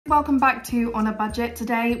Welcome back to On a Budget.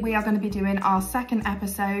 Today we are going to be doing our second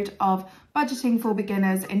episode of Budgeting for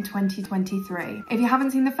Beginners in 2023. If you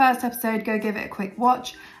haven't seen the first episode, go give it a quick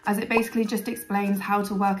watch, as it basically just explains how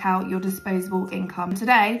to work out your disposable income.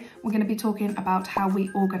 Today we're going to be talking about how we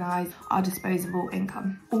organise our disposable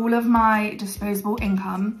income. All of my disposable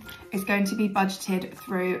income is going to be budgeted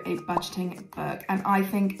through a budgeting book, and I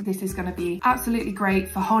think this is going to be absolutely great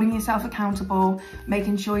for holding yourself accountable,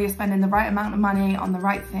 making sure you're spending the right amount of money on the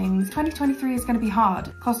right things. 2023 is going to be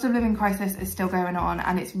hard. Cost of living crisis is still going on,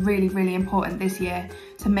 and it's really important this year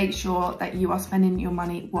to make sure that you are spending your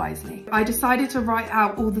money wisely. I decided to write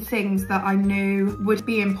out all the things that I knew would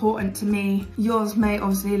be important to me. Yours may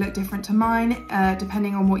obviously look different to mine,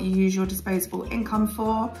 depending on what you use your disposable income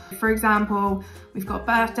for. For example, we've got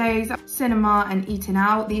birthdays, cinema and eating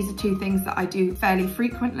out. These are two things that I do fairly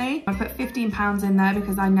frequently. I put £15 in there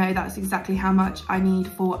because I know that's exactly how much I need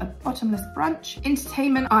for a bottomless brunch.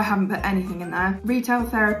 Entertainment, I haven't put anything in there. Retail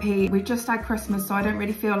therapy, we've just had Christmas, so I don't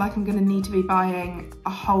really feel like I'm going to need to be buying a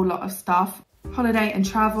whole lot of stuff. Holiday and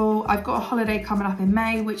travel, I've got a holiday coming up in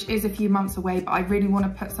May, which is a few months away, but I really want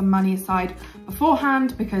to put some money aside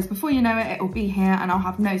beforehand, because before you know it, it will be here and I'll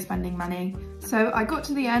have no spending money. So I got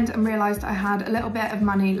to the end and realised I had a little bit of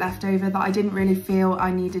money left over that I didn't really feel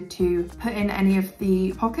I needed to put in any of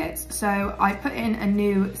the pockets. So I put in a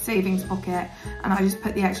new savings pocket and I just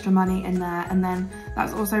put the extra money in there. And then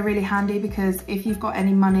that's also really handy, because if you've got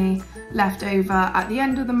any money left over at the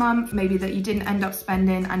end of the month, maybe that you didn't end up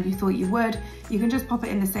spending and you thought you would, you can just pop it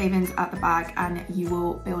in the savings at the back and you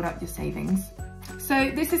will build up your savings.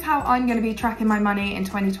 So this is how I'm going to be tracking my money in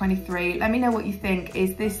 2023. Let me know what you think.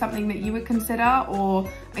 Is this something that you would consider, or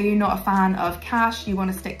are you not a fan of cash? You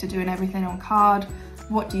want to stick to doing everything on card?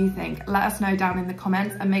 What do you think? Let us know down in the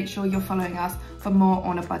comments, and make sure you're following us for more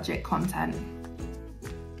On a Budget content.